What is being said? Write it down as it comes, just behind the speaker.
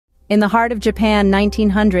In the heart of Japan,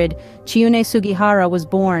 1900, Chiune Sugihara was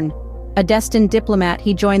born. A destined diplomat,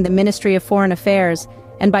 he joined the Ministry of Foreign Affairs,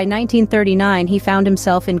 and by 1939 he found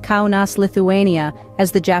himself in Kaunas, Lithuania,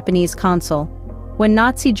 as the Japanese consul. When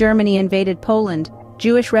Nazi Germany invaded Poland,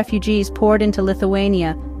 Jewish refugees poured into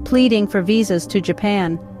Lithuania, pleading for visas to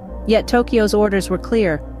Japan. Yet Tokyo's orders were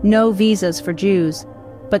clear: no visas for Jews.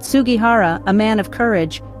 But Sugihara, a man of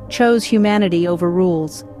courage, chose humanity over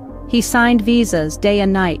rules. He signed visas day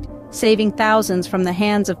and night, saving thousands from the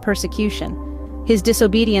hands of persecution. His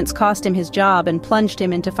disobedience cost him his job and plunged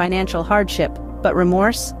him into financial hardship, but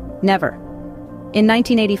remorse? Never. In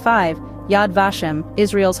 1985, Yad Vashem,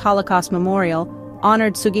 Israel's Holocaust memorial,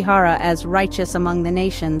 honored Sugihara as righteous among the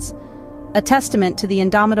nations, a testament to the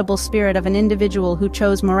indomitable spirit of an individual who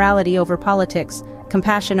chose morality over politics,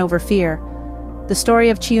 compassion over fear. The story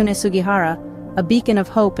of Chiune Sugihara, a beacon of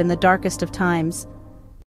hope in the darkest of times.